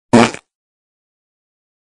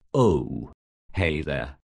Oh, hey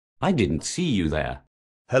there. I didn't see you there.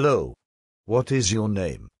 Hello. What is your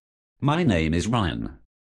name? My name is Ryan.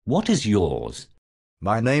 What is yours?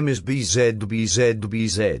 My name is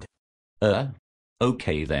BZBZBZ.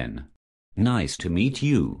 Okay then. Nice to meet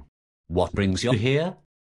you. What brings you here?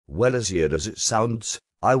 Well, as weird as it sounds,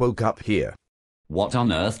 I woke up here. What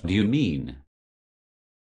on earth do you mean?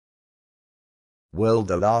 Well,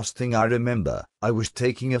 the last thing I remember, I was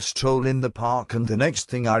taking a stroll in the park, and the next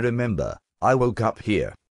thing I remember, I woke up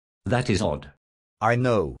here. That is odd. I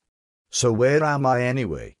know. So where am I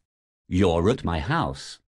anyway? You're at my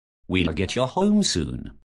house. We'll get you home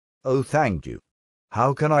soon. Oh, thank you.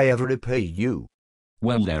 How can I ever repay you?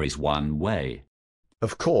 Well, there is one way.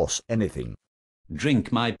 Of course, anything.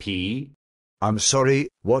 Drink my pee. I'm sorry,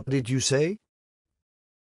 what did you say?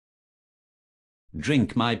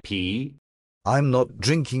 Drink my pee. I'm not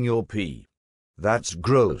drinking your pee. That's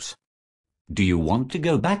gross. Do you want to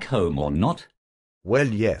go back home or not? Well,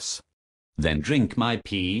 yes. Then drink my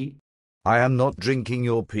pee. I am not drinking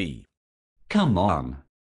your pee. Come on.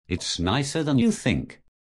 It's nicer than you think.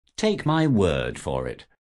 Take my word for it.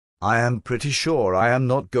 I am pretty sure I am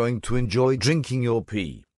not going to enjoy drinking your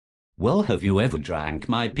pee. Well, have you ever drank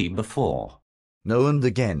my pee before? No, and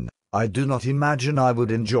again, I do not imagine I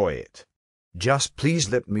would enjoy it. Just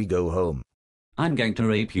please let me go home. I'm going to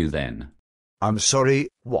rape you then. I'm sorry,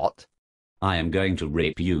 what? I am going to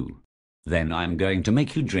rape you. Then I'm going to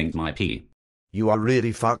make you drink my pee. You are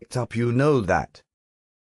really fucked up, you know that.